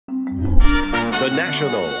The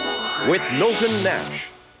National with Milton Nash.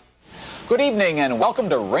 Good evening and welcome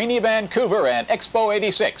to rainy Vancouver and Expo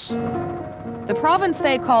 86. The province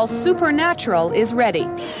they call supernatural is ready.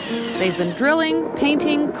 They've been drilling,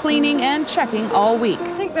 painting, cleaning, and checking all week.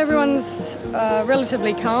 I think everyone's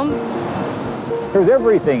relatively calm. There's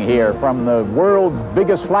everything here, from the world's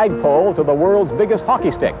biggest flagpole to the world's biggest hockey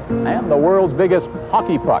stick and the world's biggest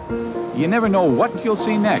hockey puck. You never know what you'll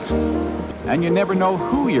see next, and you never know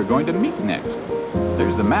who you're going to meet next.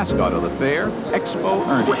 There's the mascot of the fair, Expo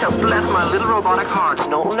Ernie. Well, bless my little robotic heart.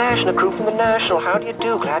 Milton Nash and a crew from the National. How do you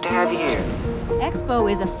do? Glad to have you here.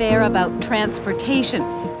 Expo is a fair about transportation,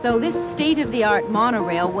 so this state-of-the-art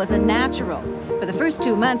monorail was a natural. For the first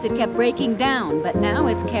 2 months it kept breaking down, but now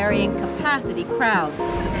it's carrying capacity crowds.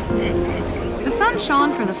 The sun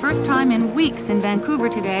shone for the first time in weeks in Vancouver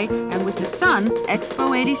today, and with the sun,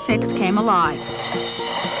 Expo 86 came alive.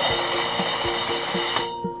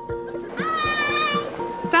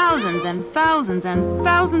 Thousands and thousands and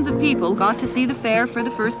thousands of people got to see the fair for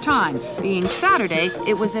the first time. Being Saturday,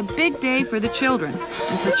 it was a big day for the children.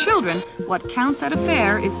 And for children, what counts at a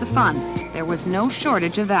fair is the fun. There was no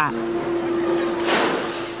shortage of that.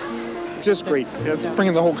 Just great. It's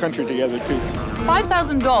bringing the whole country together, too.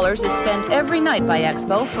 $5,000 is spent every night by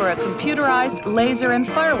Expo for a computerized laser and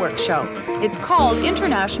fireworks show. It's called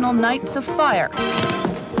International Nights of Fire.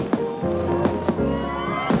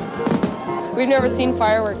 We've never seen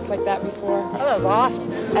fireworks like that before. Oh, that was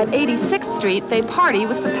awesome. At 86th Street, they party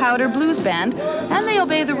with the Powder Blues Band, and they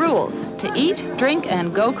obey the rules to eat, drink,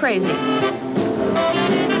 and go crazy.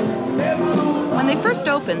 When they first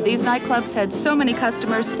opened, these nightclubs had so many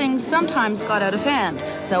customers, things sometimes got out of hand.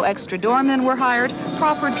 So extra doormen were hired.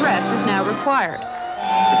 Proper dress is now required.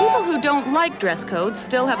 The people who don't like dress codes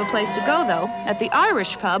still have a place to go, though. At the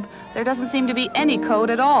Irish pub, there doesn't seem to be any code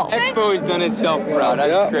at all. Expo has done itself proud.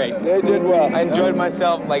 That's great. They did well. I enjoyed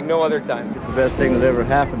myself like no other time. It's the best thing that ever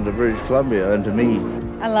happened to British Columbia and to me.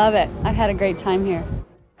 I love it. I've had a great time here.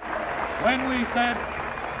 When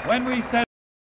we said